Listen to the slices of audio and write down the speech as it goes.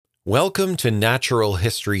Welcome to Natural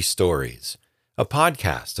History Stories, a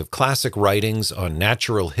podcast of classic writings on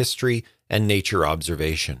natural history and nature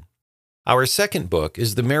observation. Our second book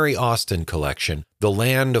is the Mary Austin collection, The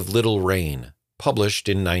Land of Little Rain, published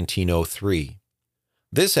in 1903.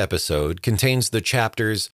 This episode contains the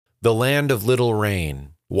chapters The Land of Little Rain,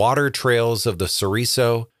 Water Trails of the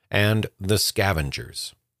Ceriso, and The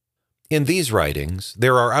Scavengers. In these writings,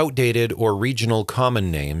 there are outdated or regional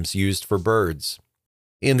common names used for birds.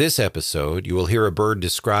 In this episode, you will hear a bird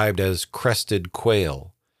described as Crested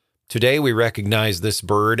Quail. Today, we recognize this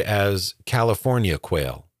bird as California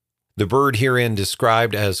Quail. The bird herein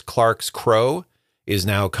described as Clark's Crow is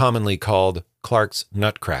now commonly called Clark's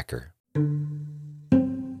Nutcracker.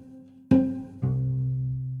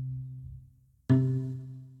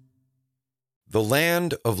 The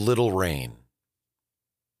Land of Little Rain.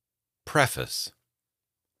 Preface.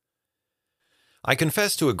 I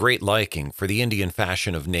confess to a great liking for the Indian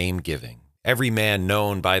fashion of name-giving, every man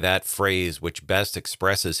known by that phrase which best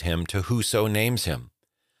expresses him to whoso names him.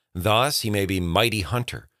 Thus he may be Mighty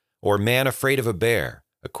Hunter, or Man Afraid of a Bear,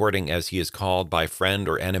 according as he is called by friend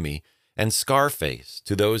or enemy, and Scarface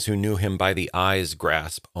to those who knew him by the eye's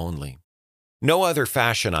grasp only. No other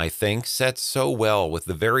fashion, I think, sets so well with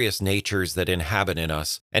the various natures that inhabit in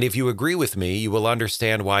us, and if you agree with me, you will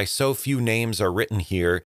understand why so few names are written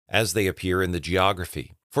here as they appear in the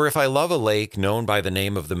geography. For if I love a lake known by the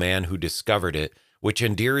name of the man who discovered it, which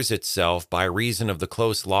endears itself by reason of the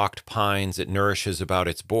close-locked pines it nourishes about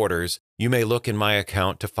its borders, you may look in my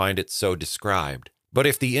account to find it so described. But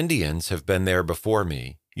if the Indians have been there before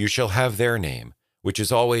me, you shall have their name, which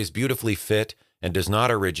is always beautifully fit and does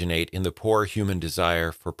not originate in the poor human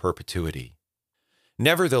desire for perpetuity.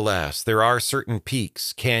 Nevertheless, there are certain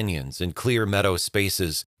peaks, canyons, and clear meadow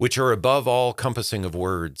spaces which are above all compassing of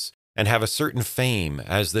words, and have a certain fame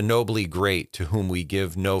as the nobly great to whom we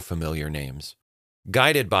give no familiar names.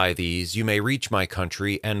 Guided by these, you may reach my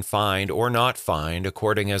country and find or not find,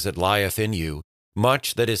 according as it lieth in you,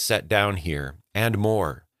 much that is set down here, and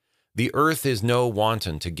more. The earth is no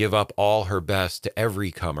wanton to give up all her best to every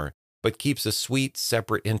comer, but keeps a sweet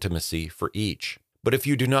separate intimacy for each. But if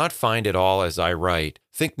you do not find it all as I write,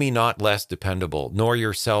 think me not less dependable, nor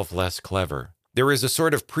yourself less clever. There is a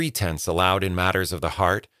sort of pretense allowed in matters of the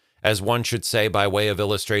heart, as one should say by way of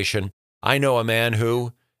illustration, I know a man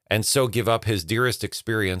who, and so give up his dearest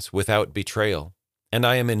experience without betrayal. And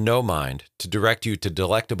I am in no mind to direct you to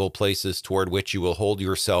delectable places toward which you will hold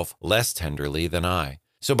yourself less tenderly than I.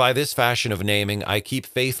 So by this fashion of naming, I keep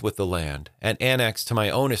faith with the land, and annex to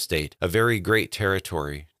my own estate a very great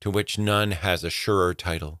territory, to which none has a surer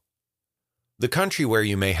title. The country where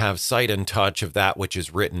you may have sight and touch of that which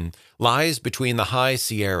is written lies between the high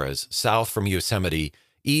Sierras, south from Yosemite,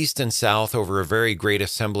 east and south over a very great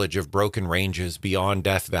assemblage of broken ranges beyond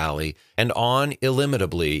Death Valley, and on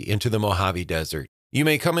illimitably into the Mojave Desert. You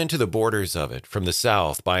may come into the borders of it from the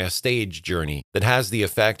south by a stage journey that has the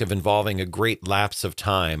effect of involving a great lapse of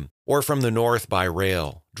time, or from the north by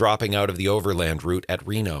rail, dropping out of the overland route at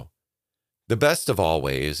Reno. The best of all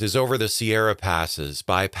ways is over the Sierra passes,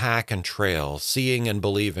 by pack and trail, seeing and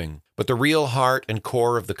believing, but the real heart and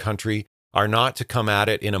core of the country are not to come at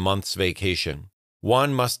it in a month's vacation.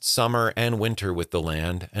 One must summer and winter with the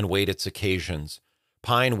land and wait its occasions.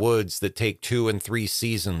 Pine woods that take 2 and 3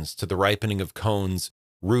 seasons to the ripening of cones,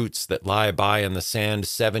 roots that lie by in the sand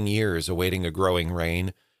 7 years awaiting a growing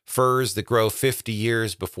rain, firs that grow 50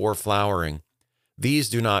 years before flowering. These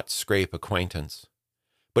do not scrape acquaintance.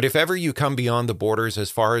 But if ever you come beyond the borders as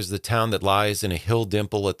far as the town that lies in a hill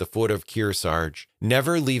dimple at the foot of Kearsarge,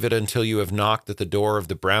 never leave it until you have knocked at the door of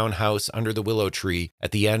the brown house under the willow tree at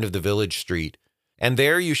the end of the village street, and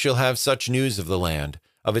there you shall have such news of the land,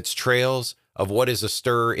 of its trails, of what is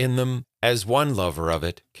astir in them, as one lover of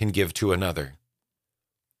it can give to another.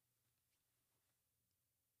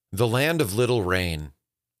 The Land of Little Rain.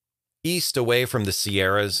 East away from the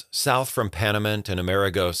Sierras, south from Panamint and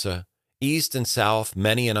Amargosa, east and south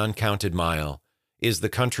many an uncounted mile, is the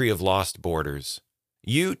country of lost borders.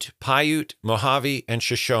 Ute, Paiute, Mojave, and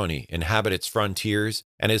Shoshone inhabit its frontiers,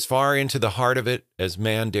 and as far into the heart of it as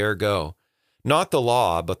man dare go. Not the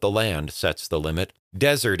law, but the land sets the limit.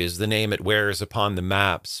 Desert is the name it wears upon the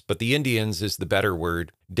maps, but the Indians is the better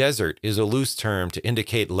word. Desert is a loose term to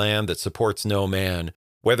indicate land that supports no man.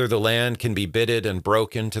 Whether the land can be bidded and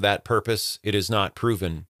broken to that purpose, it is not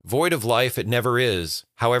proven. Void of life it never is,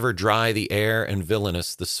 however dry the air and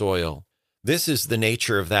villainous the soil. This is the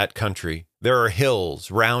nature of that country. There are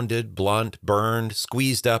hills, rounded, blunt, burned,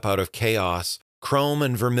 squeezed up out of chaos, chrome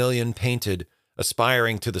and vermilion painted,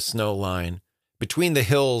 aspiring to the snow line. Between the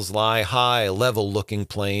hills lie high, level-looking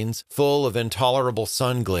plains full of intolerable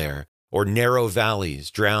sun glare, or narrow valleys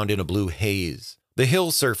drowned in a blue haze. The hill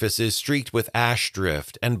surface is streaked with ash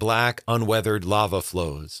drift and black, unweathered lava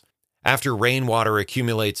flows. After rainwater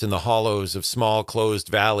accumulates in the hollows of small closed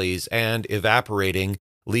valleys and, evaporating,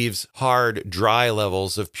 leaves hard, dry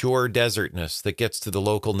levels of pure desertness that gets to the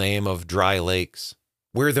local name of dry lakes.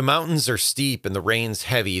 Where the mountains are steep and the rains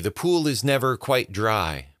heavy, the pool is never quite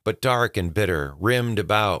dry, but dark and bitter, rimmed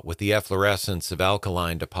about with the efflorescence of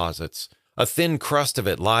alkaline deposits. A thin crust of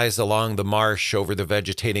it lies along the marsh over the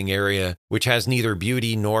vegetating area, which has neither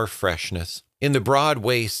beauty nor freshness. In the broad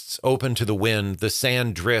wastes open to the wind, the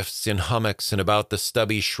sand drifts in hummocks and about the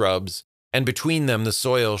stubby shrubs, and between them the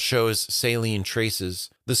soil shows saline traces.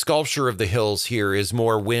 The sculpture of the hills here is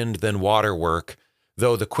more wind than water work,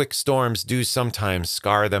 though the quick storms do sometimes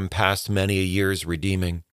scar them past many a year's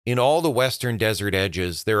redeeming. In all the western desert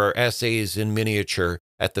edges, there are essays in miniature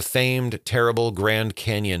at the famed, terrible Grand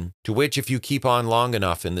Canyon, to which, if you keep on long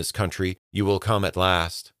enough in this country, you will come at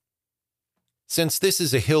last. Since this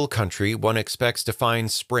is a hill country, one expects to find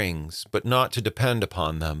springs, but not to depend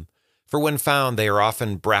upon them, for when found they are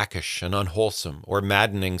often brackish and unwholesome, or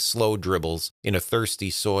maddening slow dribbles in a thirsty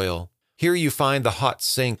soil. Here you find the hot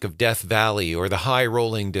sink of Death Valley or the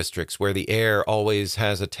high-rolling districts where the air always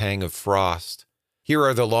has a tang of frost. Here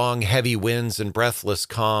are the long, heavy winds and breathless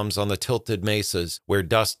calms on the tilted mesas where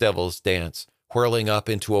dust devils dance, whirling up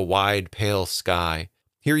into a wide, pale sky.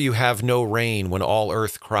 Here you have no rain when all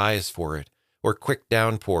earth cries for it, or quick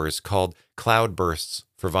downpours called cloudbursts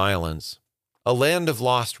for violence. A land of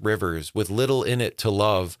lost rivers with little in it to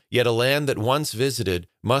love, yet a land that once visited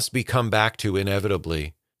must be come back to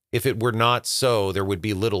inevitably. If it were not so, there would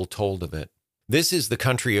be little told of it. This is the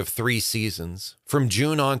country of 3 seasons. From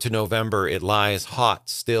June on to November, it lies hot,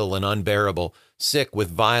 still, and unbearable, sick with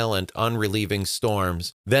violent, unrelieving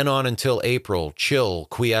storms. Then on until April, chill,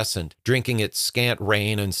 quiescent, drinking its scant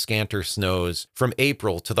rain and scanter snows. From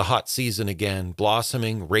April to the hot season again,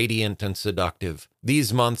 blossoming, radiant, and seductive.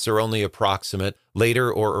 These months are only approximate.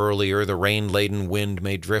 Later or earlier, the rain-laden wind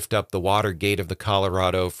may drift up the water gate of the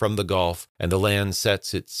Colorado from the Gulf, and the land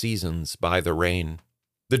sets its seasons by the rain.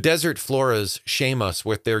 The desert floras shame us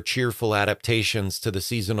with their cheerful adaptations to the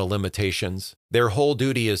seasonal limitations. Their whole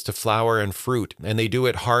duty is to flower and fruit, and they do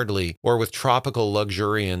it hardly or with tropical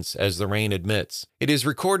luxuriance as the rain admits. It is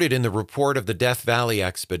recorded in the report of the Death Valley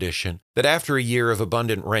expedition that after a year of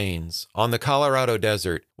abundant rains, on the Colorado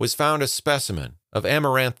desert was found a specimen of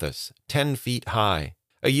amaranthus 10 feet high.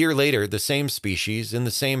 A year later, the same species in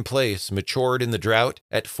the same place matured in the drought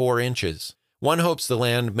at 4 inches. One hopes the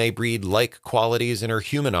land may breed like qualities in her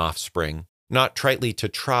human offspring, not tritely to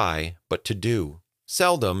try, but to do.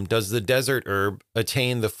 Seldom does the desert herb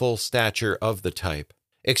attain the full stature of the type.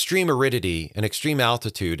 Extreme aridity and extreme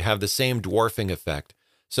altitude have the same dwarfing effect,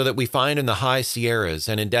 so that we find in the high Sierras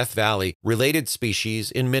and in Death Valley related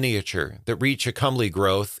species in miniature that reach a comely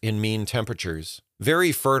growth in mean temperatures.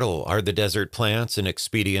 Very fertile are the desert plants in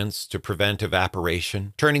expedients to prevent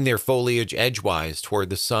evaporation, turning their foliage edgewise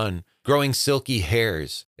toward the sun, growing silky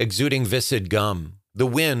hairs, exuding viscid gum. The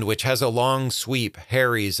wind, which has a long sweep,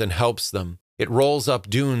 harries and helps them. It rolls up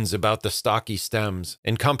dunes about the stocky stems,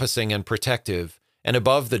 encompassing and protective, and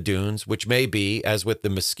above the dunes, which may be, as with the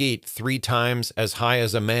mesquite, 3 times as high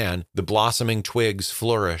as a man, the blossoming twigs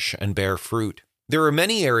flourish and bear fruit. There are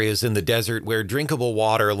many areas in the desert where drinkable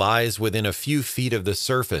water lies within a few feet of the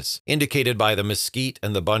surface, indicated by the mesquite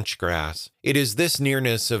and the bunch grass. It is this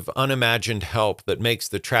nearness of unimagined help that makes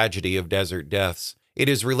the tragedy of desert deaths. It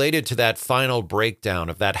is related to that final breakdown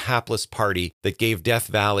of that hapless party that gave Death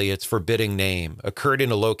Valley its forbidding name, occurred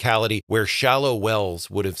in a locality where shallow wells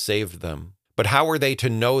would have saved them. But how were they to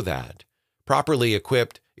know that? Properly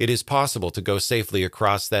equipped, it is possible to go safely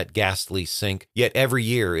across that ghastly sink, yet every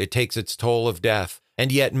year it takes its toll of death,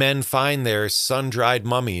 and yet men find there sun-dried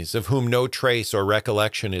mummies of whom no trace or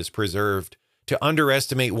recollection is preserved. To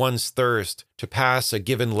underestimate one's thirst, to pass a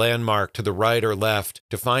given landmark to the right or left,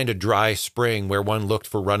 to find a dry spring where one looked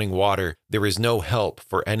for running water, there is no help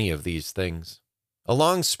for any of these things.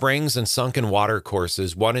 Along springs and sunken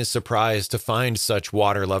watercourses, one is surprised to find such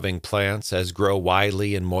water-loving plants as grow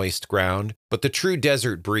widely in moist ground, but the true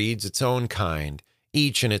desert breeds its own kind,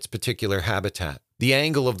 each in its particular habitat. The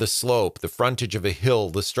angle of the slope, the frontage of a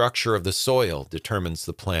hill, the structure of the soil determines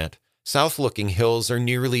the plant. South-looking hills are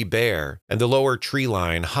nearly bare, and the lower tree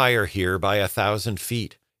line higher here by 1,000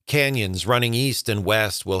 feet. Canyons running east and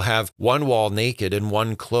west will have one wall naked and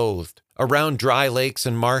one clothed. Around dry lakes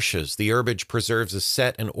and marshes, the herbage preserves a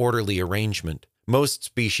set and orderly arrangement. Most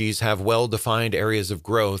species have well-defined areas of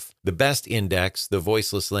growth, the best index the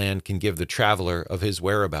voiceless land can give the traveler of his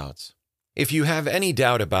whereabouts. If you have any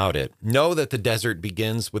doubt about it, know that the desert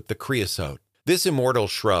begins with the creosote. This immortal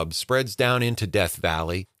shrub spreads down into Death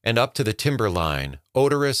Valley and up to the timberline,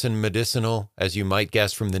 odorous and medicinal, as you might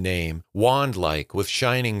guess from the name, wand-like with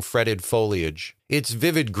shining fretted foliage. Its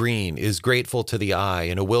vivid green is grateful to the eye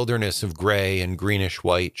in a wilderness of gray and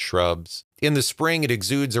greenish-white shrubs. In the spring, it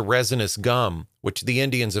exudes a resinous gum, which the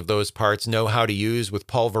Indians of those parts know how to use with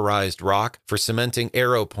pulverized rock for cementing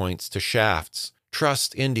arrow points to shafts.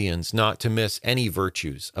 Trust Indians not to miss any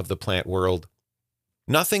virtues of the plant world.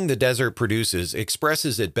 Nothing the desert produces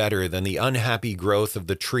expresses it better than the unhappy growth of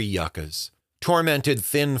the tree yuccas. Tormented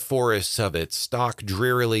thin forests of it stalk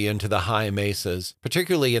drearily into the high mesas,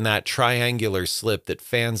 particularly in that triangular slip that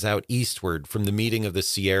fans out eastward from the meeting of the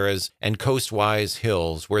Sierras and coastwise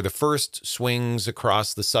hills, where the first swings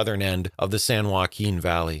across the southern end of the San Joaquin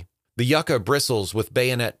Valley. The yucca bristles with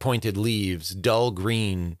bayonet-pointed leaves, dull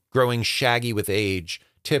green, growing shaggy with age,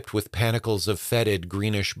 tipped with panicles of fetid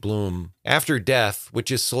greenish bloom. After death,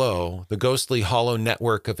 which is slow, the ghostly hollow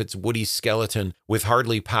network of its woody skeleton, with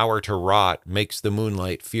hardly power to rot, makes the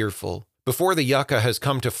moonlight fearful. Before the yucca has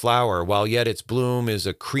come to flower, while yet its bloom is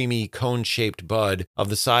a creamy, cone-shaped bud of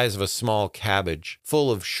the size of a small cabbage,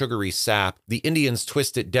 full of sugary sap, the Indians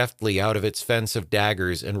twist it deftly out of its fence of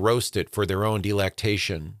daggers and roast it for their own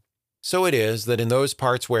delectation. So it is that in those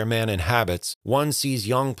parts where man inhabits, one sees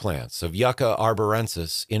young plants of Yucca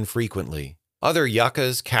arborensis infrequently. Other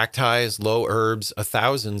yuccas, cacti, low herbs,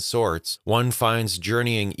 1,000 sorts, one finds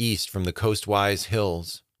journeying east from the coastwise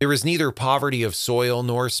hills. There is neither poverty of soil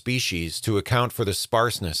nor species to account for the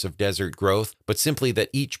sparseness of desert growth, but simply that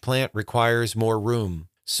each plant requires more room.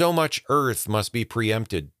 So much earth must be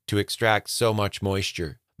preempted to extract so much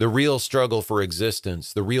moisture. The real struggle for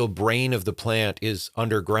existence, the real brain of the plant is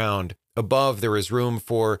underground. Above, there is room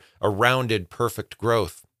for a rounded, perfect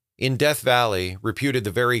growth. In Death Valley, reputed the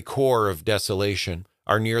very core of desolation,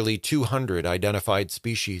 are nearly 200 identified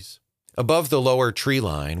species. Above the lower tree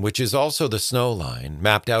line, which is also the snow line,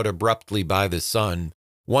 mapped out abruptly by the sun,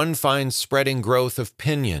 one finds spreading growth of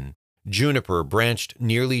pinyon, juniper branched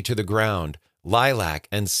nearly to the ground, lilac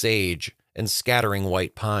and sage, and scattering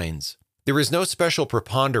white pines. There is no special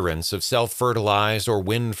preponderance of self-fertilized or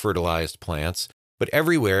wind-fertilized plants, but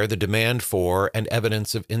everywhere the demand for and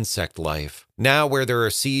evidence of insect life. Now where there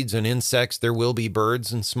are seeds and insects, there will be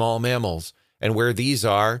birds and small mammals, and where these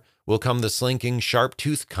are, will come the slinking,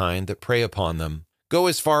 sharp-toothed kind that prey upon them. Go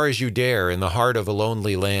as far as you dare in the heart of a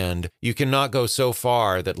lonely land. You cannot go so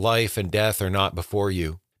far that life and death are not before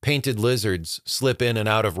you. Painted lizards slip in and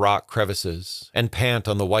out of rock crevices, and pant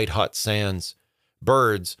on the white-hot sands.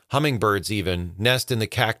 Birds, hummingbirds even, nest in the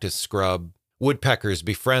cactus scrub. Woodpeckers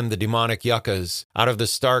befriend the demonic yuccas. Out of the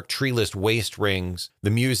stark treeless waste rings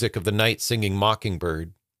the music of the night-singing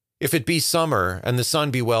mockingbird. If it be summer and the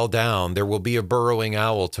sun be well down, there will be a burrowing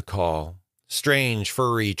owl to call. Strange,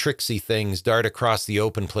 furry, tricksy things dart across the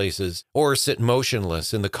open places, or sit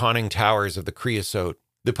motionless in the conning towers of the creosote.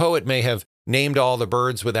 The poet may have named all the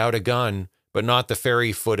birds without a gun, but not the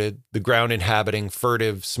fairy-footed, the ground-inhabiting,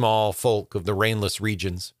 furtive, small folk of the rainless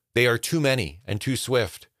regions. They are too many and too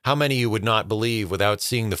swift. How many you would not believe without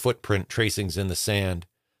seeing the footprint tracings in the sand.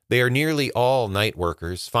 They are nearly all night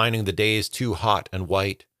workers, finding the days too hot and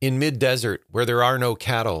white. In mid-desert, where there are no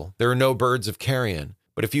cattle, there are no birds of carrion.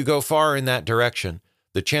 But if you go far in that direction,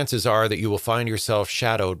 the chances are that you will find yourself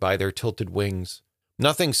shadowed by their tilted wings.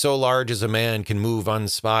 Nothing so large as a man can move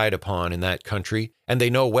unspied upon in that country, and they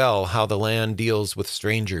know well how the land deals with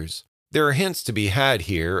strangers. There are hints to be had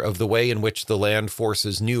here of the way in which the land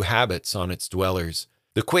forces new habits on its dwellers.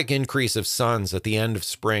 The quick increase of suns at the end of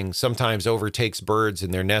spring sometimes overtakes birds in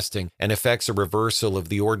their nesting and effects a reversal of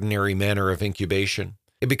the ordinary manner of incubation.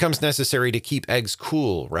 It becomes necessary to keep eggs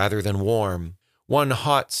cool rather than warm. One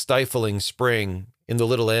hot, stifling spring, in the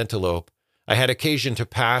Little Antelope, I had occasion to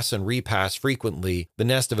pass and repass frequently the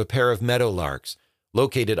nest of a pair of meadowlarks,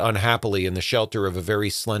 located unhappily in the shelter of a very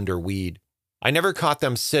slender weed. I never caught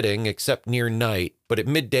them sitting except near night, but at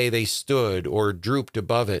midday they stood or drooped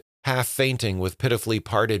above it, half fainting with pitifully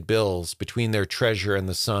parted bills between their treasure and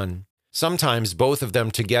the sun. Sometimes both of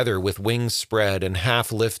them together with wings spread and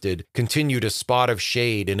half lifted continued a spot of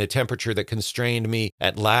shade in a temperature that constrained me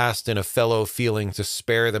at last in a fellow feeling to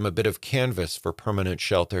spare them a bit of canvas for permanent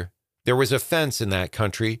shelter. There was a fence in that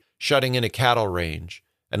country shutting in a cattle range,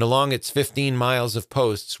 and along its 15 miles of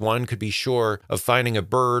posts one could be sure of finding a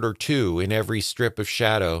bird or two in every strip of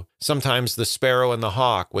shadow, sometimes the sparrow and the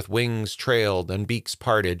hawk with wings trailed and beaks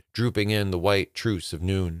parted, drooping in the white truce of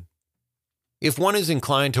noon. If one is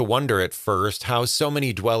inclined to wonder at first how so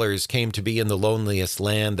many dwellers came to be in the loneliest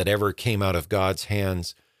land that ever came out of God's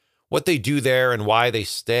hands, what they do there and why they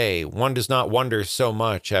stay, one does not wonder so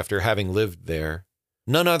much after having lived there.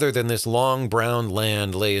 None other than this long brown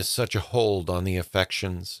land lays such a hold on the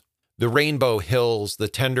affections. The rainbow hills, the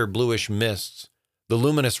tender bluish mists, the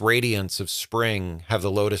luminous radiance of spring have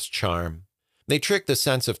the lotus charm. They trick the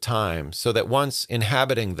sense of time so that once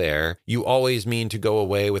inhabiting there, you always mean to go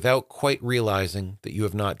away without quite realizing that you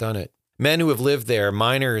have not done it. Men who have lived there,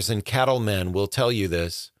 miners and cattlemen, will tell you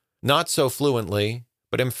this, not so fluently,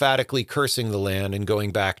 but emphatically cursing the land and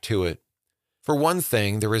going back to it. For one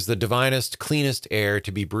thing, there is the divinest, cleanest air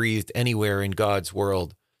to be breathed anywhere in God's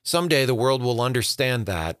world. Someday the world will understand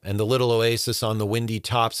that, and the little oasis on the windy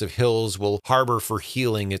tops of hills will harbor for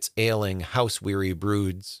healing its ailing, house-weary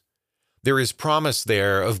broods. There is promise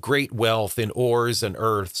there of great wealth in ores and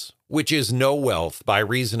earths, which is no wealth by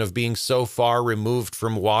reason of being so far removed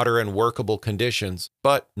from water and workable conditions,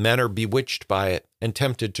 but men are bewitched by it and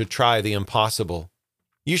tempted to try the impossible.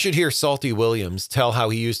 You should hear Salty Williams tell how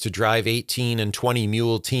he used to drive 18 and 20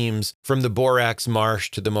 mule teams from the Borax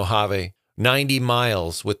Marsh to the Mojave, 90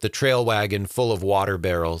 miles with the trail wagon full of water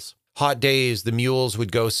barrels. Hot days, the mules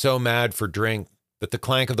would go so mad for drink that the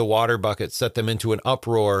clank of the water bucket set them into an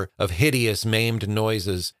uproar of hideous maimed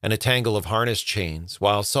noises and a tangle of harness chains,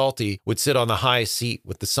 while Salty would sit on the high seat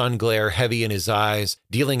with the sun glare heavy in his eyes,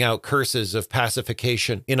 dealing out curses of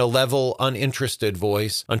pacification in a level, uninterested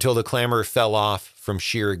voice until the clamor fell off from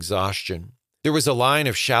sheer exhaustion. There was a line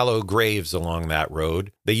of shallow graves along that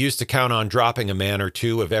road. They used to count on dropping a man or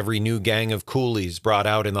two of every new gang of coolies brought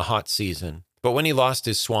out in the hot season. But when he lost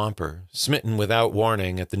his swamper, smitten without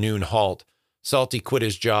warning at the noon halt, Salty quit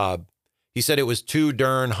his job. He said it was too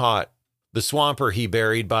darn hot. The swamper he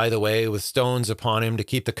buried, by the way, with stones upon him to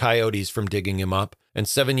keep the coyotes from digging him up, and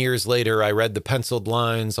 7 years later I read the penciled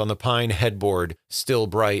lines on the pine headboard, still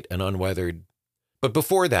bright and unweathered. But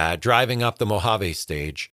before that, driving up the Mojave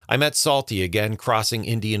stage, I met Salty again crossing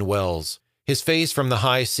Indian Wells, his face from the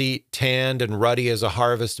high seat tanned and ruddy as a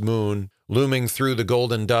harvest moon, looming through the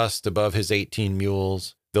golden dust above his 18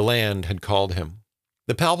 mules. The land had called him.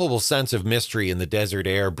 The palpable sense of mystery in the desert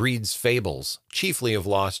air breeds fables, chiefly of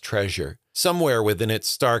lost treasure. Somewhere within its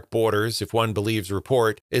stark borders, if one believes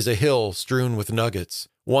report, is a hill strewn with nuggets,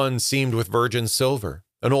 one seamed with virgin silver,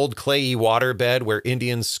 an old clayey waterbed where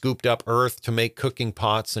Indians scooped up earth to make cooking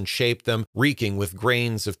pots and shaped them, reeking with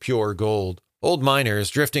grains of pure gold. Old miners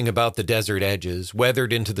drifting about the desert edges,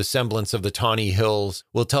 weathered into the semblance of the tawny hills,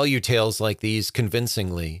 will tell you tales like these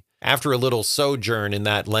convincingly. After a little sojourn in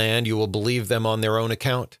that land, you will believe them on their own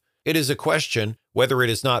account. It is a question whether it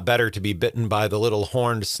is not better to be bitten by the little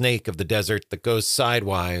horned snake of the desert that goes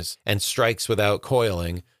sidewise and strikes without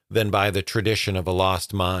coiling than by the tradition of a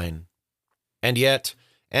lost mine. And yet,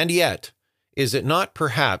 is it not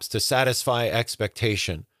perhaps to satisfy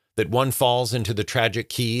expectation that one falls into the tragic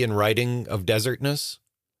key in writing of desertness?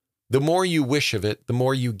 The more you wish of it, the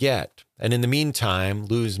more you get, and in the meantime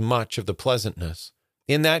lose much of the pleasantness.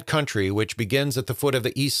 In that country, which begins at the foot of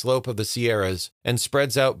the east slope of the Sierras and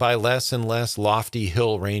spreads out by less and less lofty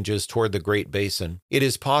hill ranges toward the Great Basin, it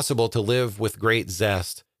is possible to live with great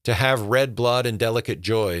zest, to have red blood and delicate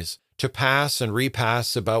joys, to pass and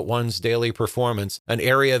repass about one's daily performance an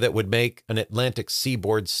area that would make an Atlantic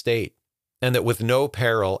seaboard state, and that with no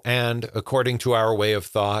peril and, according to our way of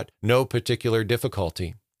thought, no particular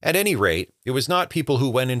difficulty. At any rate, it was not people who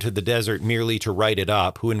went into the desert merely to write it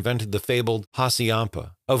up who invented the fabled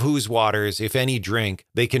haciampa, of whose waters, if any drink,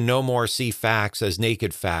 they can no more see facts as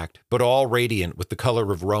naked fact, but all radiant with the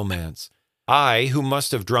color of romance. I, who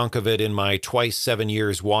must have drunk of it in my twice 7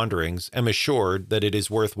 years' wanderings, am assured that it is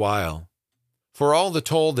worthwhile. For all the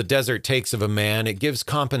toll the desert takes of a man, it gives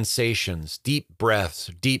compensations, deep breaths,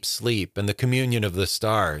 deep sleep, and the communion of the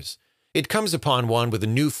stars. It comes upon one with a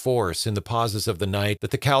new force in the pauses of the night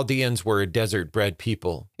that the Chaldeans were a desert-bred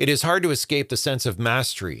people. It is hard to escape the sense of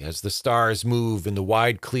mastery as the stars move in the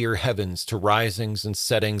wide, clear heavens to risings and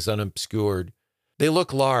settings unobscured. They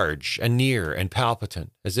look large and near and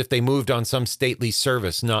palpitant, as if they moved on some stately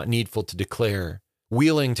service not needful to declare.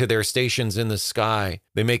 Wheeling to their stations in the sky,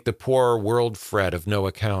 they make the poor world fret of no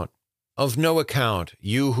account. Of no account,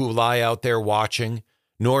 you who lie out there watching,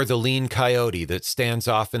 nor the lean coyote that stands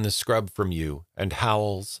off in the scrub from you and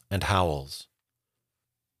howls and howls.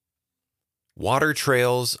 Water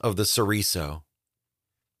Trails of the Ceriso.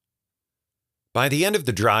 By the end of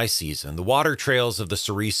the dry season, the water trails of the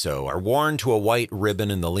Ceriso are worn to a white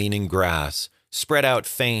ribbon in the leaning grass, spread out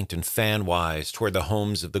faint and fan-wise toward the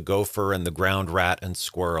homes of the gopher and the ground rat and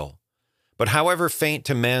squirrel. But however faint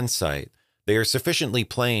to man's sight, They are sufficiently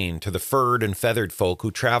plain to the furred and feathered folk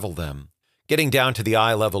who travel them. Getting down to the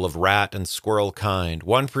eye level of rat and squirrel kind,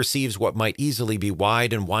 one perceives what might easily be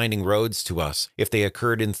wide and winding roads to us if they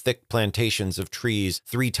occurred in thick plantations of trees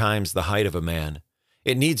 3 times the height of a man.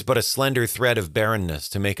 It needs but a slender thread of barrenness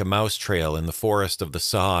to make a mouse trail in the forest of the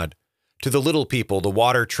sod. To the little people, the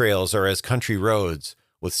water trails are as country roads,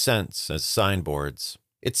 with scents as signboards.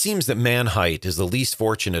 It seems that man-height is the least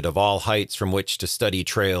fortunate of all heights from which to study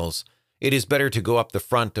trails. It is better to go up the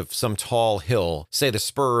front of some tall hill, say the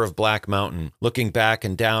spur of Black Mountain, looking back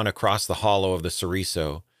and down across the hollow of the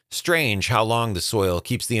Ceriso. Strange how long the soil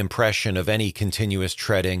keeps the impression of any continuous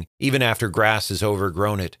treading, even after grass has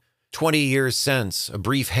overgrown it. 20 years since, a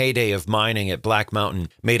brief heyday of mining at Black Mountain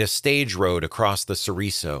made a stage road across the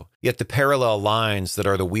Ceriso, yet the parallel lines that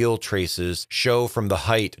are the wheel traces show from the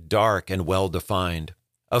height dark and well-defined.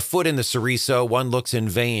 Afoot in the Ceriso, one looks in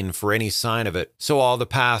vain for any sign of it, so all the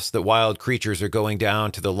paths that wild creatures are going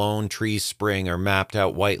down to the lone tree spring are mapped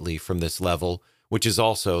out whitely from this level, which is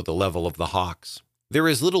also the level of the hawks. There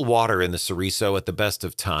is little water in the Ceriso at the best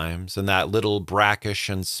of times, and that little brackish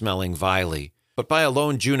and smelling vilely. But by a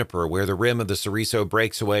lone juniper where the rim of the Ceriso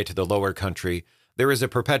breaks away to the lower country, there is a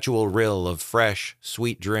perpetual rill of fresh,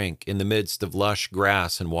 sweet drink in the midst of lush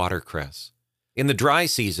grass and watercress. In the dry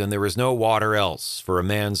season, there is no water else for a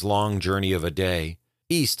man's long journey of a day.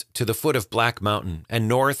 East to the foot of Black Mountain, and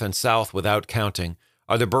north and south without counting,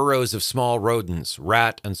 are the burrows of small rodents,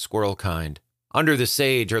 rat and squirrel kind. Under the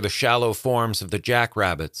sage are the shallow forms of the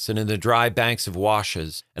jackrabbits, and in the dry banks of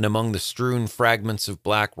washes, and among the strewn fragments of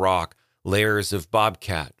black rock, layers of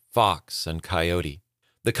bobcat, fox, and coyote.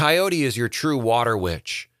 The coyote is your true water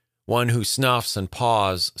witch, one who snuffs and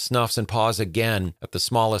paws again at the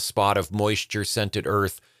smallest spot of moisture-scented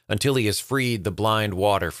earth until he has freed the blind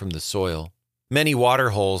water from the soil. Many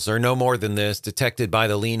water holes are no more than this, detected by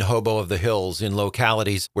the lean hobo of the hills in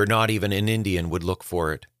localities where not even an Indian would look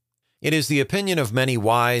for it. It is the opinion of many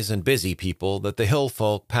wise and busy people that the hill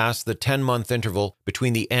folk pass the 10-month interval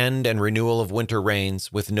between the end and renewal of winter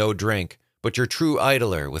rains with no drink, but your true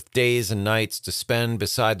idler, with days and nights to spend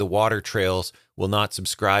beside the water trails, will not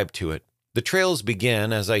subscribe to it. The trails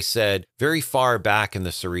begin, as I said, very far back in the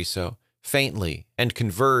Ceriso, faintly, and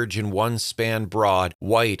converge in one span broad,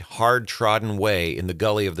 white, hard-trodden way in the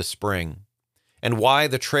gully of the spring. And why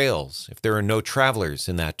the trails, if there are no travelers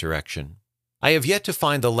in that direction? I have yet to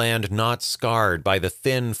find the land not scarred by the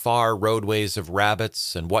thin, far roadways of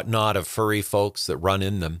rabbits and what not of furry folks that run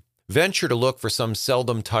in them. Venture to look for some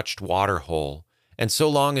seldom-touched water hole, and so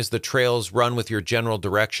long as the trails run with your general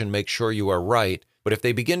direction, make sure you are right, but if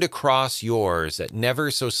they begin to cross yours at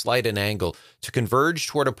never so slight an angle to converge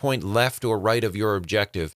toward a point left or right of your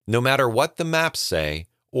objective, no matter what the maps say,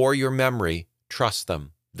 or your memory, trust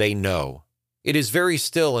them. They know. It is very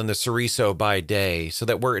still in the Ceriso by day, so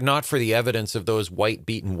that were it not for the evidence of those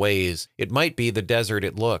white-beaten ways, it might be the desert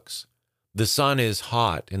it looks. The sun is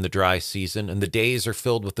hot in the dry season, and the days are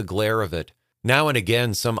filled with the glare of it. Now and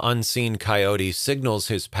again some unseen coyote signals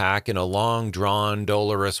his pack in a long-drawn,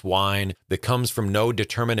 dolorous whine that comes from no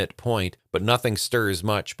determinate point, but nothing stirs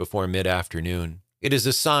much before mid-afternoon. It is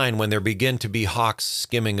a sign when there begin to be hawks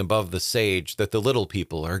skimming above the sage that the little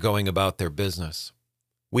people are going about their business.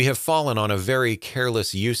 We have fallen on a very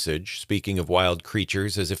careless usage, speaking of wild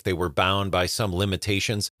creatures as if they were bound by some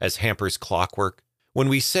limitations as hampers clockwork. When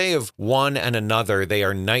we say of one and another they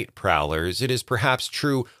are night prowlers, it is perhaps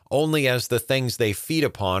true only as the things they feed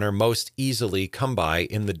upon are most easily come by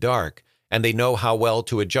in the dark, and they know how well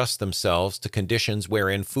to adjust themselves to conditions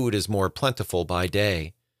wherein food is more plentiful by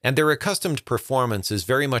day. And their accustomed performance is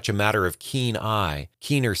very much a matter of keen eye,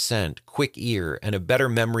 keener scent, quick ear, and a better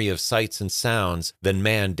memory of sights and sounds than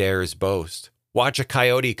man dares boast. Watch a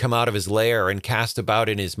coyote come out of his lair and cast about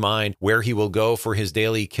in his mind where he will go for his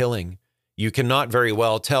daily killing. You cannot very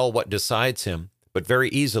well tell what decides him, but very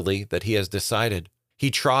easily that he has decided. He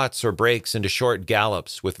trots or breaks into short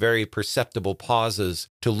gallops with very perceptible pauses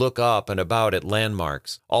to look up and about at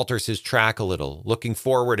landmarks, alters his track a little, looking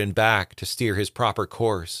forward and back to steer his proper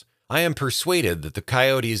course. I am persuaded that the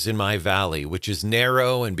coyotes in my valley, which is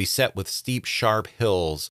narrow and beset with steep, sharp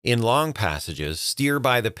hills, in long passages steer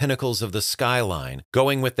by the pinnacles of the skyline,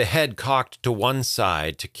 going with the head cocked to one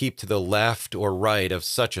side to keep to the left or right of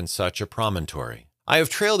such and such a promontory. I have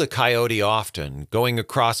trailed a coyote often, going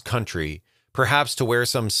across country, perhaps to where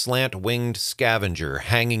some slant-winged scavenger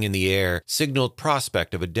hanging in the air signaled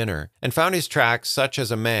prospect of a dinner, and found his tracks such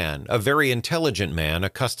as a man, a very intelligent man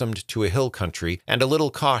accustomed to a hill country and a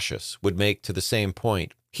little cautious, would make to the same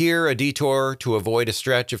point. Here a detour to avoid a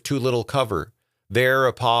stretch of too little cover, there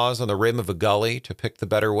a pause on the rim of a gully to pick the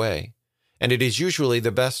better way. And it is usually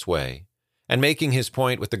the best way. and making his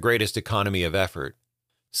point with the greatest economy of effort.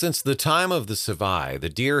 Since the time of the Savai, the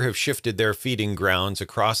deer have shifted their feeding grounds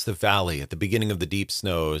across the valley at the beginning of the deep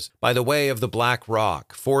snows by the way of the Black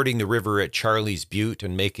Rock, fording the river at Charlie's Butte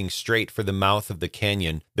and making straight for the mouth of the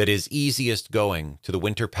canyon that is easiest going to the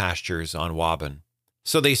winter pastures on Waban.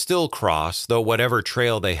 So they still cross, though whatever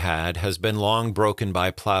trail they had has been long broken by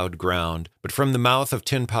plowed ground. But from the mouth of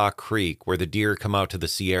Tinpaw Creek, where the deer come out to the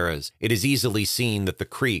Sierras, it is easily seen that the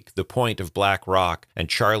creek, the point of Black Rock, and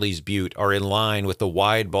Charlie's Butte are in line with the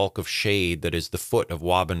wide bulk of shade that is the foot of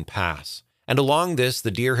Waban Pass. And along this, the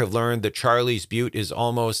deer have learned that Charlie's Butte is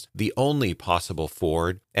almost the only possible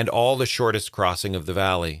ford and all the shortest crossing of the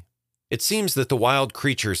valley. It seems that the wild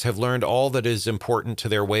creatures have learned all that is important to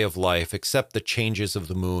their way of life except the changes of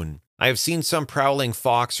the moon. I have seen some prowling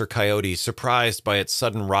fox or coyote, surprised by its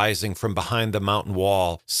sudden rising from behind the mountain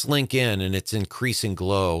wall, slink in its increasing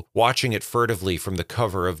glow, watching it furtively from the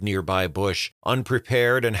cover of nearby bush,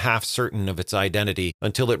 unprepared and half certain of its identity,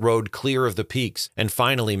 until it rode clear of the peaks, and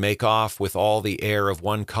finally make off with all the air of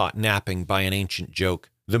one caught napping by an ancient joke.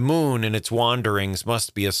 The moon in its wanderings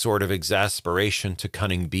must be a sort of exasperation to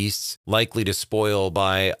cunning beasts, likely to spoil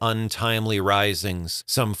by untimely risings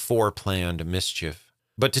some foreplanned mischief.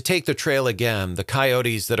 But to take the trail again, the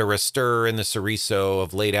coyotes that are astir in the Ceriso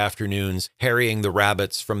of late afternoons, harrying the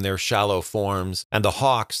rabbits from their shallow forms, and the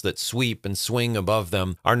hawks that sweep and swing above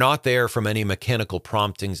them, are not there from any mechanical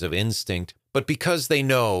promptings of instinct, but because they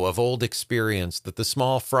know of old experience that the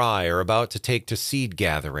small fry are about to take to seed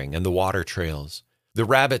gathering and the water trails. The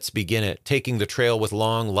rabbits begin it, taking the trail with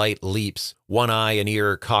long, light leaps, one eye and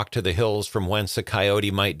ear cocked to the hills from whence a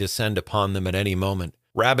coyote might descend upon them at any moment.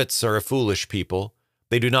 Rabbits are a foolish people.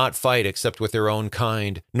 They do not fight except with their own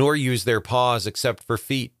kind, nor use their paws except for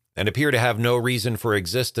feet, and appear to have no reason for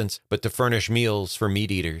existence but to furnish meals for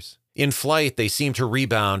meat-eaters. In flight, they seem to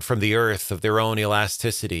rebound from the earth of their own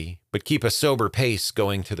elasticity, but keep a sober pace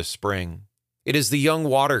going to the spring. It is the young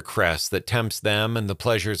watercress that tempts them and the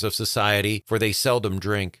pleasures of society, for they seldom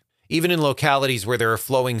drink. Even in localities where there are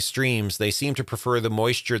flowing streams, they seem to prefer the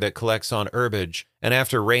moisture that collects on herbage, and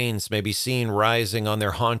after rains may be seen rising on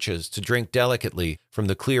their haunches to drink delicately from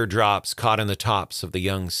the clear drops caught in the tops of the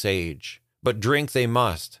young sage. But drink they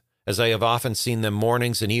must, as I have often seen them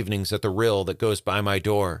mornings and evenings at the rill that goes by my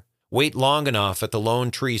door. Wait long enough at the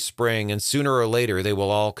lone tree spring, and sooner or later they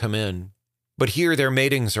will all come in. But here their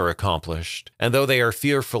matings are accomplished, and though they are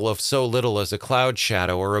fearful of so little as a cloud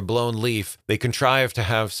shadow or a blown leaf, they contrive to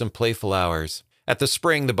have some playful hours. At the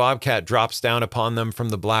spring, the bobcat drops down upon them from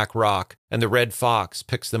the Black Rock, and the red fox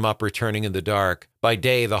picks them up returning in the dark. By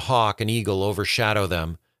day, the hawk and eagle overshadow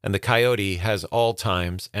them, and the coyote has all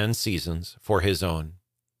times and seasons for his own.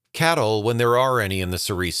 Cattle, when there are any in the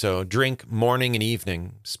Ceriso, drink morning and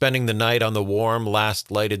evening, spending the night on the warm,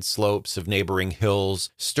 last-lighted slopes of neighboring hills,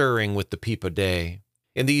 stirring with the peep of day.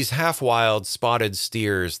 In these half-wild, spotted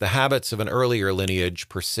steers, the habits of an earlier lineage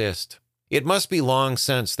persist. It must be long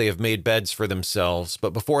since they have made beds for themselves,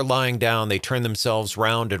 but before lying down they turn themselves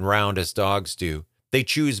round and round as dogs do. They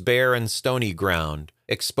choose bare and stony ground,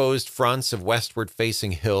 exposed fronts of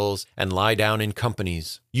westward-facing hills, and lie down in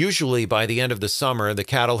companies. Usually, by the end of the summer, the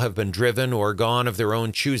cattle have been driven or gone of their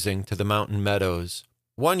own choosing to the mountain meadows.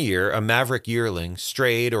 One year, a maverick yearling,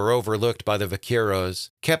 strayed or overlooked by the vaqueros,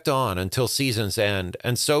 kept on until season's end,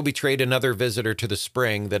 and so betrayed another visitor to the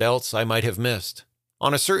spring that else I might have missed.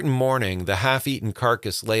 On a certain morning, the half-eaten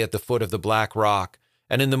carcass lay at the foot of the Black Rock,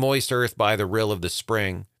 and in the moist earth by the rill of the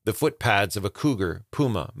spring, the footpads of a cougar,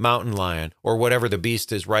 puma, mountain lion, or whatever the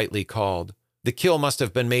beast is rightly called. The kill must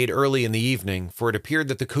have been made early in the evening, for it appeared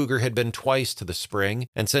that the cougar had been twice to the spring,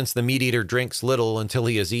 and since the meat-eater drinks little until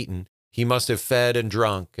he has eaten, he must have fed and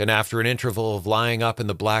drunk, and after an interval of lying up in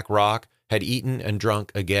the Black Rock, had eaten and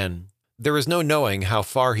drunk again. There is no knowing how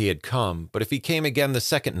far he had come, but if he came again the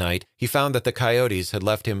second night, he found that the coyotes had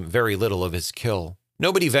left him very little of his kill.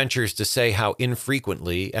 Nobody ventures to say how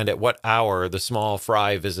infrequently and at what hour the small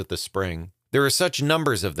fry visit the spring. There are such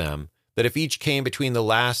numbers of them that if each came between the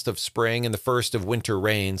last of spring and the first of winter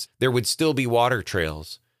rains, there would still be water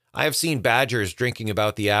trails. I have seen badgers drinking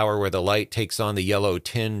about the hour where the light takes on the yellow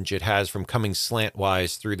tinge it has from coming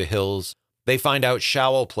slantwise through the hills. They find out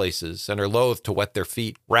showl places and are loath to wet their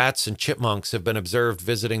feet. Rats and chipmunks have been observed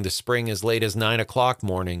visiting the spring as late as 9 o'clock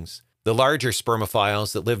mornings. The larger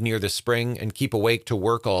spermophiles that live near the spring and keep awake to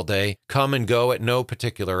work all day come and go at no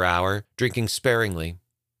particular hour, drinking sparingly.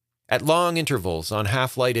 At long intervals, on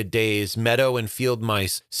half-lighted days, meadow and field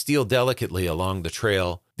mice steal delicately along the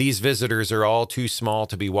trail. These visitors are all too small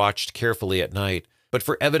to be watched carefully at night, but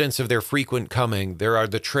for evidence of their frequent coming, there are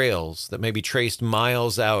the trails that may be traced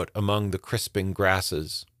miles out among the crisping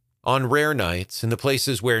grasses. On rare nights, in the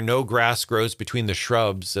places where no grass grows between the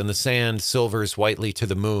shrubs and the sand silvers whitely to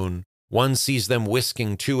the moon, one sees them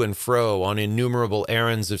whisking to and fro on innumerable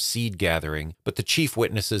errands of seed gathering, but the chief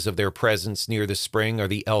witnesses of their presence near the spring are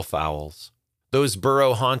the elf owls. Those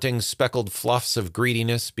burrow-haunting speckled fluffs of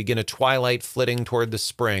greediness begin a twilight flitting toward the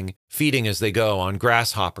spring, feeding as they go on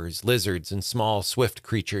grasshoppers, lizards, and small, swift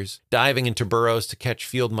creatures, diving into burrows to catch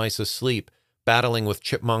field mice asleep, battling with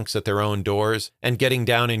chipmunks at their own doors, and getting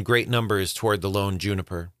down in great numbers toward the lone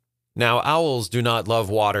juniper. Now, owls do not love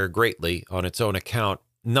water greatly on its own account.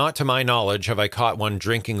 Not to my knowledge have I caught one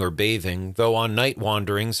drinking or bathing, though on night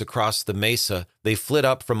wanderings across the mesa they flit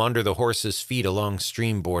up from under the horses' feet along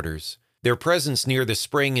stream borders. Their presence near the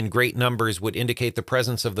spring in great numbers would indicate the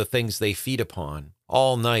presence of the things they feed upon.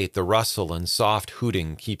 All night the rustle and soft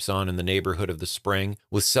hooting keeps on in the neighborhood of the spring,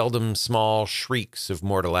 with seldom small shrieks of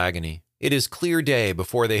mortal agony. It is clear day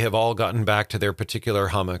before they have all gotten back to their particular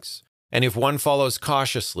hummocks, and if one follows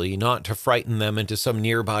cautiously not to frighten them into some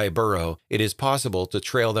nearby burrow, it is possible to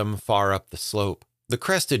trail them far up the slope. The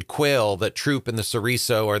crested quail that troop in the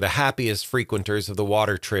Ceriso are the happiest frequenters of the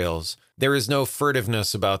water trails. There is no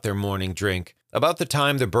furtiveness about their morning drink. About the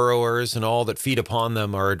time the burrowers and all that feed upon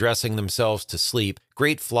them are addressing themselves to sleep,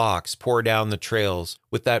 great flocks pour down the trails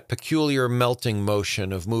with that peculiar melting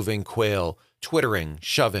motion of moving quail, twittering,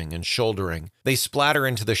 shoving, and shouldering. They splatter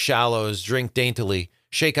into the shallows, drink daintily,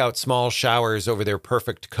 shake out small showers over their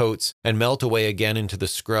perfect coats, and melt away again into the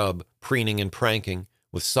scrub, preening and pranking,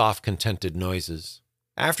 with soft, contented noises.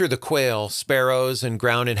 After the quail, sparrows and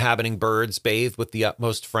ground-inhabiting birds bathe with the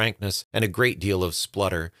utmost frankness and a great deal of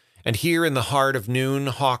splutter, and here in the heart of noon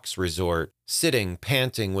hawks resort, sitting,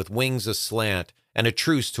 panting, with wings aslant, and a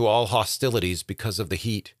truce to all hostilities because of the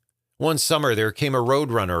heat. One summer there came a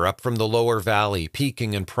roadrunner up from the lower valley,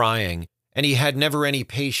 peeking and prying, and he had never any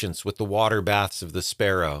patience with the water baths of the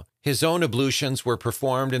sparrow. His own ablutions were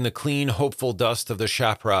performed in the clean, hopeful dust of the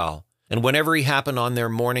chaparral, and whenever he happened on their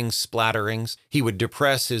morning splatterings, he would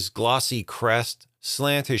depress his glossy crest,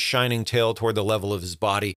 slant his shining tail toward the level of his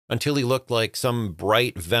body, until he looked like some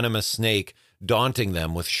bright, venomous snake, daunting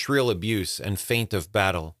them with shrill abuse and feint of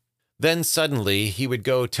battle. Then suddenly he would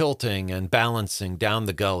go tilting and balancing down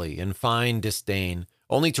the gully in fine disdain,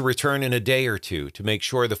 only to return in a day or two to make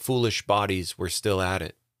sure the foolish bodies were still at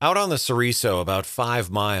it. Out on the Ceriso, about 5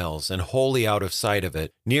 miles, and wholly out of sight of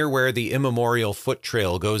it, near where the immemorial foot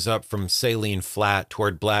trail goes up from Saline Flat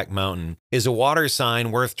toward Black Mountain, is a water sign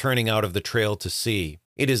worth turning out of the trail to see.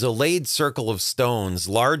 It is a laid circle of stones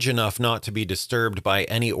large enough not to be disturbed by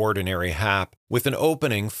any ordinary hap, with an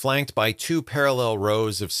opening flanked by 2 parallel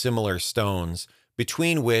rows of similar stones,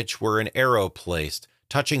 between which were an arrow placed,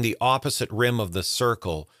 touching the opposite rim of the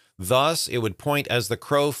circle. Thus it would point as the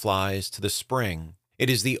crow flies to the spring. It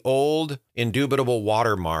is the old, indubitable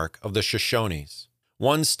watermark of the Shoshones.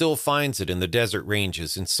 One still finds it in the desert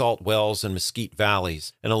ranges, in salt wells and mesquite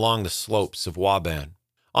valleys, and along the slopes of Waban.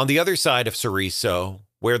 On the other side of Ceriso,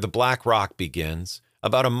 where the Black Rock begins,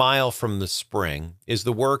 about a mile from the spring, is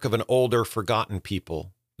the work of an older, forgotten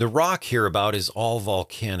people. The rock hereabout is all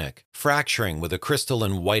volcanic, fracturing with a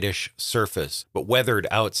crystalline whitish surface, but weathered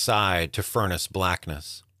outside to furnace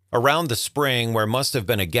blackness. Around the spring, where must have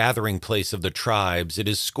been a gathering place of the tribes, it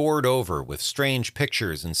is scored over with strange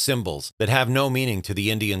pictures and symbols that have no meaning to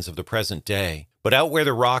the Indians of the present day. But out where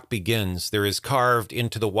the rock begins, there is carved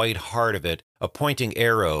into the white heart of it a pointing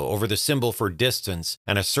arrow over the symbol for distance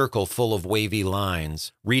and a circle full of wavy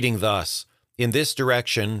lines, reading thus: "In this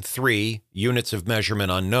direction, 3 units of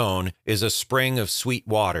measurement unknown, is a spring of sweet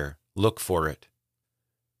water. Look for it."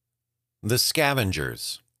 The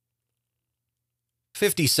Scavengers.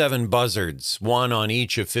 57 buzzards, one on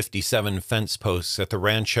each of 57 fence posts at the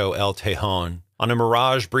Rancho El Tejon, on a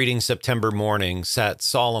mirage-breeding September morning, sat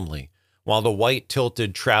solemnly, while the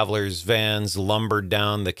white-tilted travelers' vans lumbered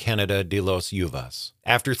down the Canada de los Uvas.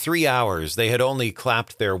 After 3 hours, they had only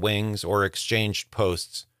clapped their wings or exchanged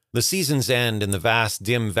posts. The season's end in the vast,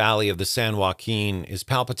 dim valley of the San Joaquin is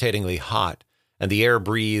palpitatingly hot, and the air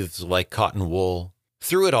breathes like cotton wool.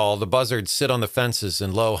 Through it all, the buzzards sit on the fences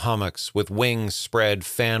in low hummocks, with wings spread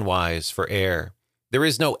fan-wise for air. There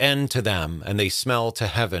is no end to them, and they smell to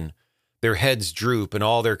heaven. Their heads droop, and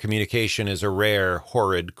all their communication is a rare,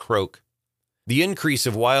 horrid croak. The increase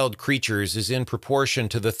of wild creatures is in proportion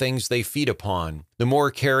to the things they feed upon. The more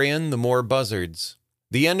carrion, the more buzzards.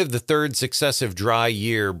 The end of the 3rd successive dry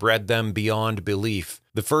year bred them beyond belief.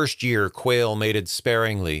 The first year, quail mated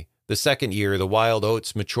sparingly. The second year, the wild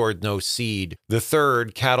oats matured no seed. The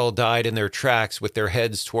third, cattle died in their tracks with their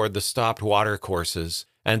heads toward the stopped watercourses.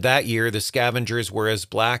 And that year, the scavengers were as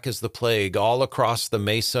black as the plague all across the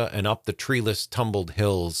mesa and up the treeless, tumbled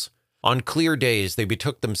hills. On clear days, they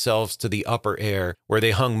betook themselves to the upper air, where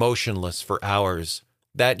they hung motionless for hours.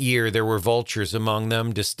 That year there were vultures among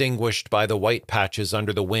them, distinguished by the white patches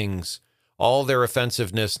under the wings. All their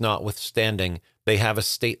offensiveness notwithstanding, they have a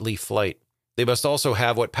stately flight. They must also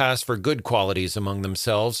have what pass for good qualities among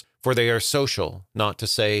themselves, for they are social, not to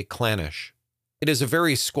say clannish. It is a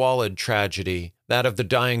very squalid tragedy, that of the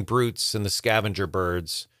dying brutes and the scavenger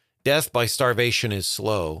birds. Death by starvation is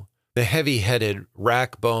slow. The heavy-headed,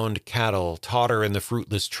 rack-boned cattle totter in the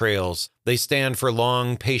fruitless trails. They stand for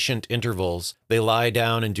long, patient intervals. They lie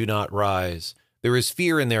down and do not rise. There is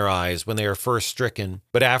fear in their eyes when they are first stricken,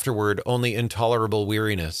 but afterward only intolerable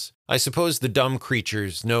weariness. I suppose the dumb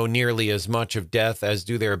creatures know nearly as much of death as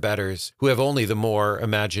do their betters, who have only the more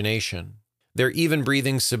imagination. Their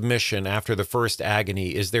even-breathing submission after the first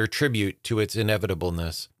agony is their tribute to its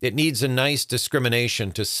inevitableness. It needs a nice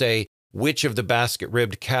discrimination to say which of the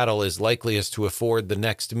basket-ribbed cattle is likeliest to afford the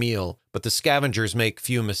next meal, but the scavengers make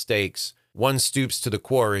few mistakes. One stoops to the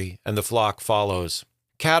quarry, and the flock follows.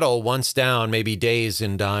 Cattle, once down, may be days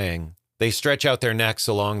in dying. They stretch out their necks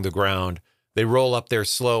along the ground. They roll up their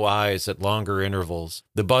slow eyes at longer intervals.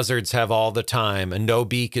 The buzzards have all the time, and no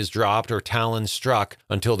beak is dropped or talon struck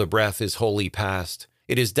until the breath is wholly past.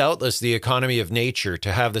 It is doubtless the economy of nature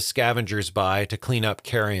to have the scavengers by to clean up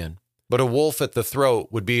carrion. But a wolf at the throat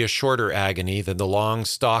would be a shorter agony than the long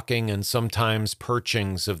stalking and sometimes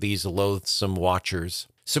perchings of these loathsome watchers.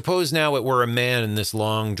 Suppose now it were a man in this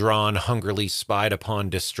long-drawn, hungrily spied-upon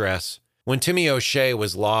distress. When Timmy O'Shea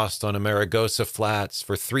was lost on Amargosa Flats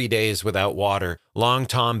for 3 days without water, Long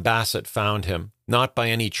Tom Bassett found him, not by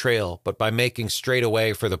any trail, but by making straight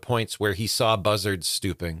away for the points where he saw buzzards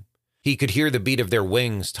stooping. He could hear the beat of their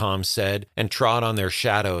wings, Tom said, and trod on their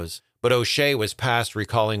shadows, but O'Shea was past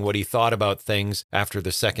recalling what he thought about things after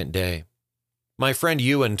the second day. My friend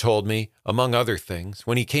Ewan told me, among other things,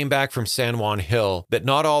 when he came back from San Juan Hill, that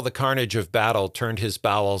not all the carnage of battle turned his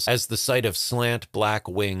bowels as the sight of slant black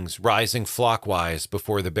wings rising flockwise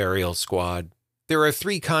before the burial squad. There are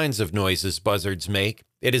 3 kinds of noises buzzards make.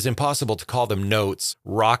 It is impossible to call them notes,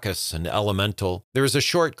 raucous and elemental. There is a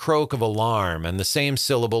short croak of alarm, and the same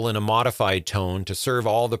syllable in a modified tone to serve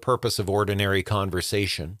all the purpose of ordinary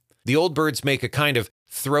conversation. The old birds make a kind of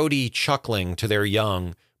throaty chuckling to their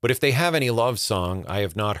young, but if they have any love song, I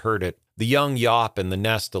have not heard it. The young yawp in the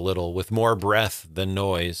nest a little, with more breath than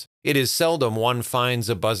noise. It is seldom one finds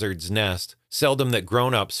a buzzard's nest, seldom that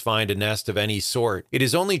grown-ups find a nest of any sort. It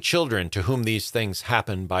is only children to whom these things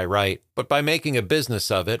happen by right, but by making a business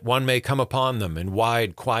of it, one may come upon them in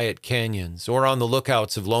wide, quiet canyons, or on the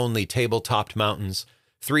lookouts of lonely table-topped mountains,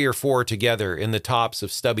 3 or 4 together in the tops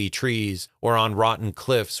of stubby trees, or on rotten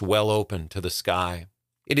cliffs well open to the sky.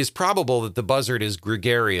 It is probable that the buzzard is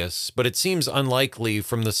gregarious, but it seems unlikely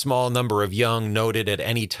from the small number of young noted at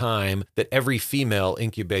any time that every female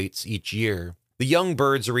incubates each year. The young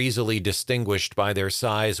birds are easily distinguished by their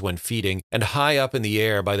size when feeding, and high up in the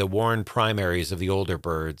air by the worn primaries of the older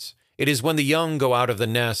birds. It is when the young go out of the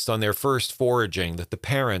nest on their first foraging that the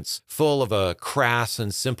parents, full of a crass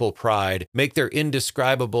and simple pride, make their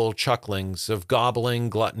indescribable chucklings of gobbling,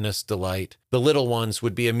 gluttonous delight. The little ones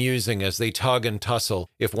would be amusing as they tug and tussle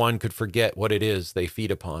if one could forget what it is they feed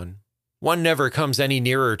upon. One never comes any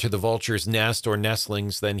nearer to the vulture's nest or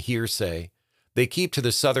nestlings than hearsay. They keep to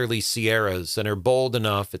the southerly Sierras and are bold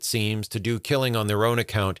enough, it seems, to do killing on their own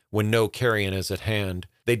account when no carrion is at hand.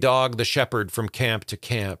 They dog the shepherd from camp to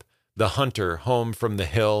camp, the hunter home from the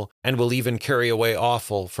hill, and will even carry away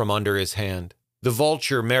offal from under his hand. The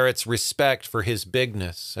vulture merits respect for his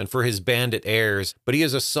bigness and for his bandit airs, but he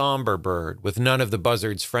is a somber bird with none of the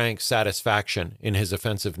buzzard's frank satisfaction in his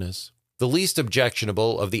offensiveness. The least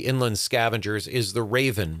objectionable of the inland scavengers is the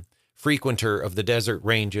raven, frequenter of the desert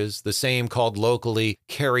ranges, the same called locally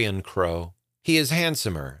carrion crow. He is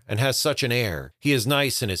handsomer and has such an air. He is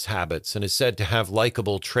nice in his habits and is said to have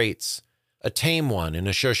likable traits. A tame one in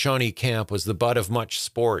a Shoshone camp was the butt of much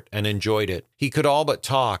sport and enjoyed it. He could all but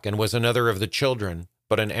talk and was another of the children,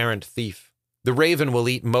 but an arrant thief. The raven will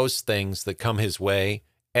eat most things that come his way,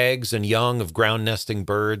 eggs and young of ground-nesting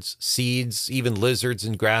birds, seeds, even lizards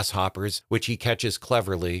and grasshoppers, which he catches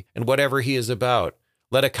cleverly, and whatever he is about.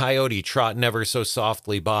 Let a coyote trot never so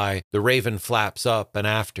softly by, the raven flaps up and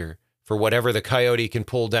after, for whatever the coyote can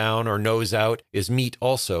pull down or nose out is meat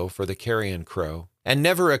also for the carrion crow. And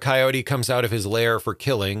never a coyote comes out of his lair for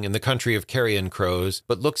killing in the country of carrion crows,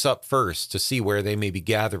 but looks up first to see where they may be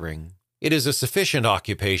gathering. It is a sufficient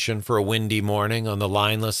occupation for a windy morning on the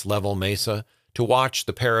lineless level mesa to watch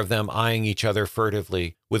the pair of them eyeing each other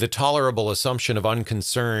furtively, with a tolerable assumption of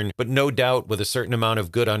unconcern, but no doubt with a certain amount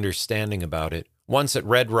of good understanding about it, Once at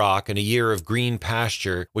Red Rock, in a year of green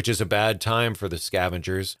pasture, which is a bad time for the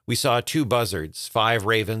scavengers, we saw 2 buzzards, 5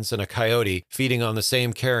 ravens, and a coyote feeding on the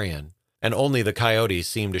same carrion, and only the coyotes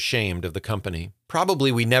seemed ashamed of the company.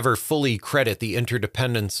 Probably we never fully credit the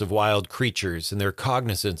interdependence of wild creatures and their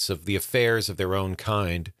cognizance of the affairs of their own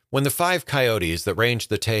kind. When the 5 coyotes that ranged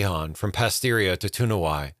the Tejon from Pasteria to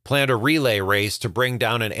Tunawai planned a relay race to bring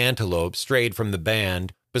down an antelope strayed from the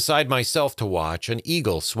band, beside myself to watch, an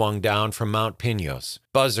eagle swung down from Mount Pinos.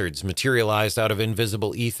 Buzzards materialized out of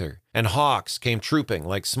invisible ether, and hawks came trooping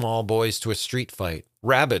like small boys to a street fight.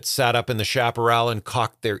 Rabbits sat up in the chaparral and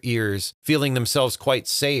cocked their ears, feeling themselves quite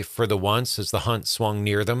safe for the once as the hunt swung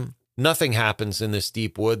near them. Nothing happens in this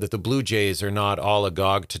deep wood that the blue jays are not all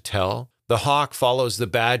agog to tell. The hawk follows the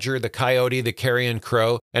badger, the coyote, the carrion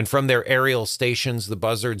crow, and from their aerial stations the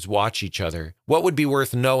buzzards watch each other. What would be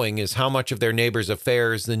worth knowing is how much of their neighbors'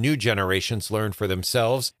 affairs the new generations learn for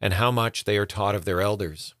themselves and how much they are taught of their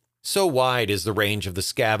elders. So wide is the range of the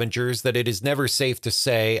scavengers that it is never safe to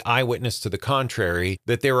say, eyewitness to the contrary,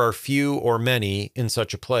 that there are few or many in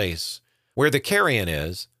such a place. Where the carrion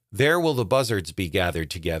is, there will the buzzards be gathered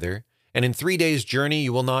together, and in 3 days' journey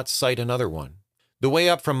you will not sight another one. The way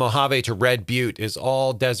up from Mojave to Red Butte is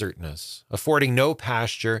all desertness, affording no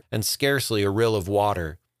pasture and scarcely a rill of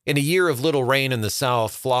water. In a year of little rain in the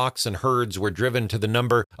south, flocks and herds were driven to the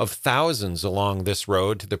number of thousands along this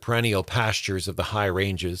road to the perennial pastures of the high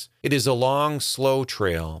ranges. It is a long, slow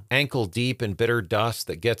trail, ankle-deep in bitter dust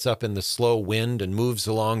that gets up in the slow wind and moves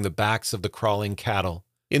along the backs of the crawling cattle.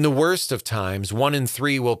 In the worst of times, 1 in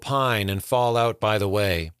 3 will pine and fall out by the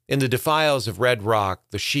way. In the defiles of Red Rock,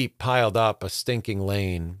 the sheep piled up a stinking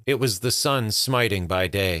lane. It was the sun smiting by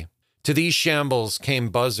day. To these shambles came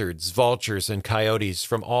buzzards, vultures, and coyotes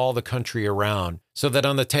from all the country around, so that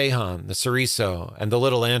on the Tejon, the Ceriso, and the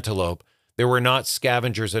little antelope, there were not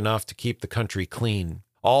scavengers enough to keep the country clean.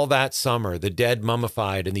 All that summer, the dead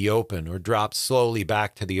mummified in the open or dropped slowly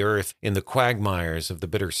back to the earth in the quagmires of the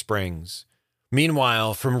bitter springs.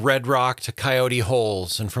 Meanwhile, from Red Rock to Coyote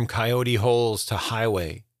Holes, and from Coyote Holes to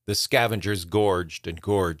Highway, the scavengers gorged and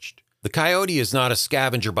gorged. The coyote is not a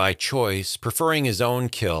scavenger by choice, preferring his own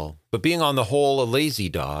kill, but being on the whole a lazy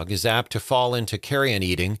dog, is apt to fall into carrion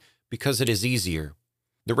eating because it is easier.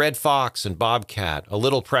 The red fox and bobcat, a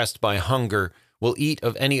little pressed by hunger, will eat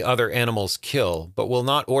of any other animal's kill, but will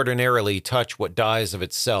not ordinarily touch what dies of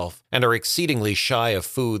itself, and are exceedingly shy of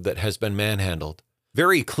food that has been manhandled.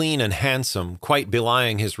 Very clean and handsome, quite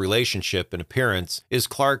belying his relationship in appearance, is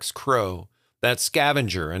Clark's crow, that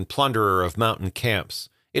scavenger and plunderer of mountain camps.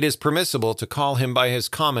 It is permissible to call him by his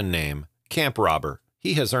common name, camp robber.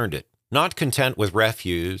 He has earned it. Not content with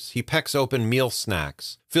refuse, he pecks open meal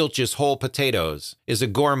snacks, filches whole potatoes, is a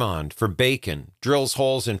gourmand for bacon, drills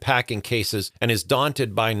holes in packing cases, and is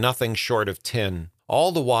daunted by nothing short of tin.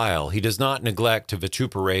 All the while, he does not neglect to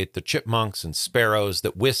vituperate the chipmunks and sparrows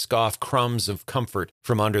that whisk off crumbs of comfort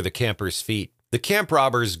from under the camper's feet. The camp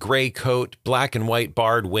robber's gray coat, black and white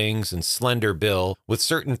barred wings, and slender bill, with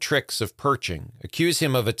certain tricks of perching, accuse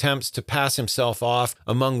him of attempts to pass himself off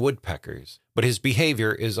among woodpeckers, but his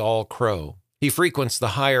behavior is all crow. He frequents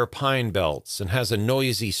the higher pine belts and has a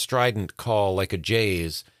noisy, strident call like a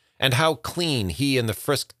jay's, and how clean he and the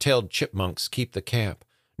frisk-tailed chipmunks keep the camp.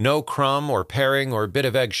 No crumb or paring or bit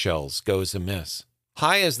of eggshells goes amiss.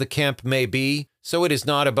 High as the camp may be, so it is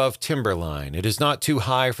not above timberline. It is not too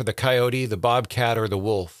high for the coyote, the bobcat, or the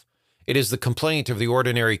wolf. It is the complaint of the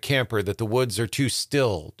ordinary camper that the woods are too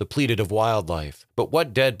still, depleted of wildlife. But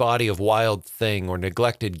what dead body of wild thing or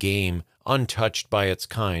neglected game, untouched by its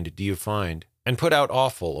kind, do you find? And put out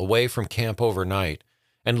offal away from camp overnight,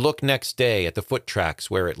 and look next day at the foot tracks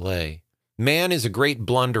where it lay. Man is a great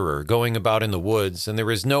blunderer going about in the woods, and there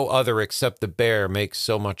is no other except the bear makes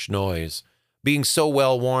so much noise. Being so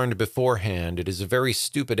well warned beforehand, it is a very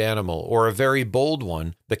stupid animal, or a very bold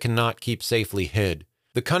one, that cannot keep safely hid.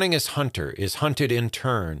 The cunningest hunter is hunted in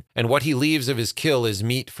turn, and what he leaves of his kill is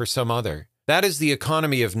meat for some other. That is the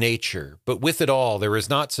economy of nature, but with it all there is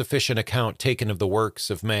not sufficient account taken of the works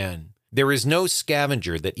of man. There is no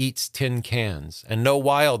scavenger that eats tin cans, and no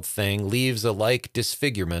wild thing leaves a like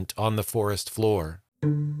disfigurement on the forest floor.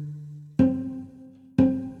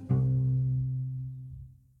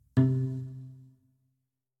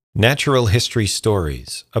 Natural History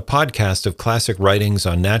Stories, a podcast of classic writings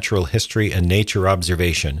on natural history and nature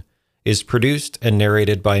observation, is produced and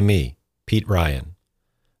narrated by me, Pete Ryan.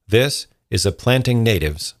 This is a Planting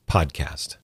Natives podcast.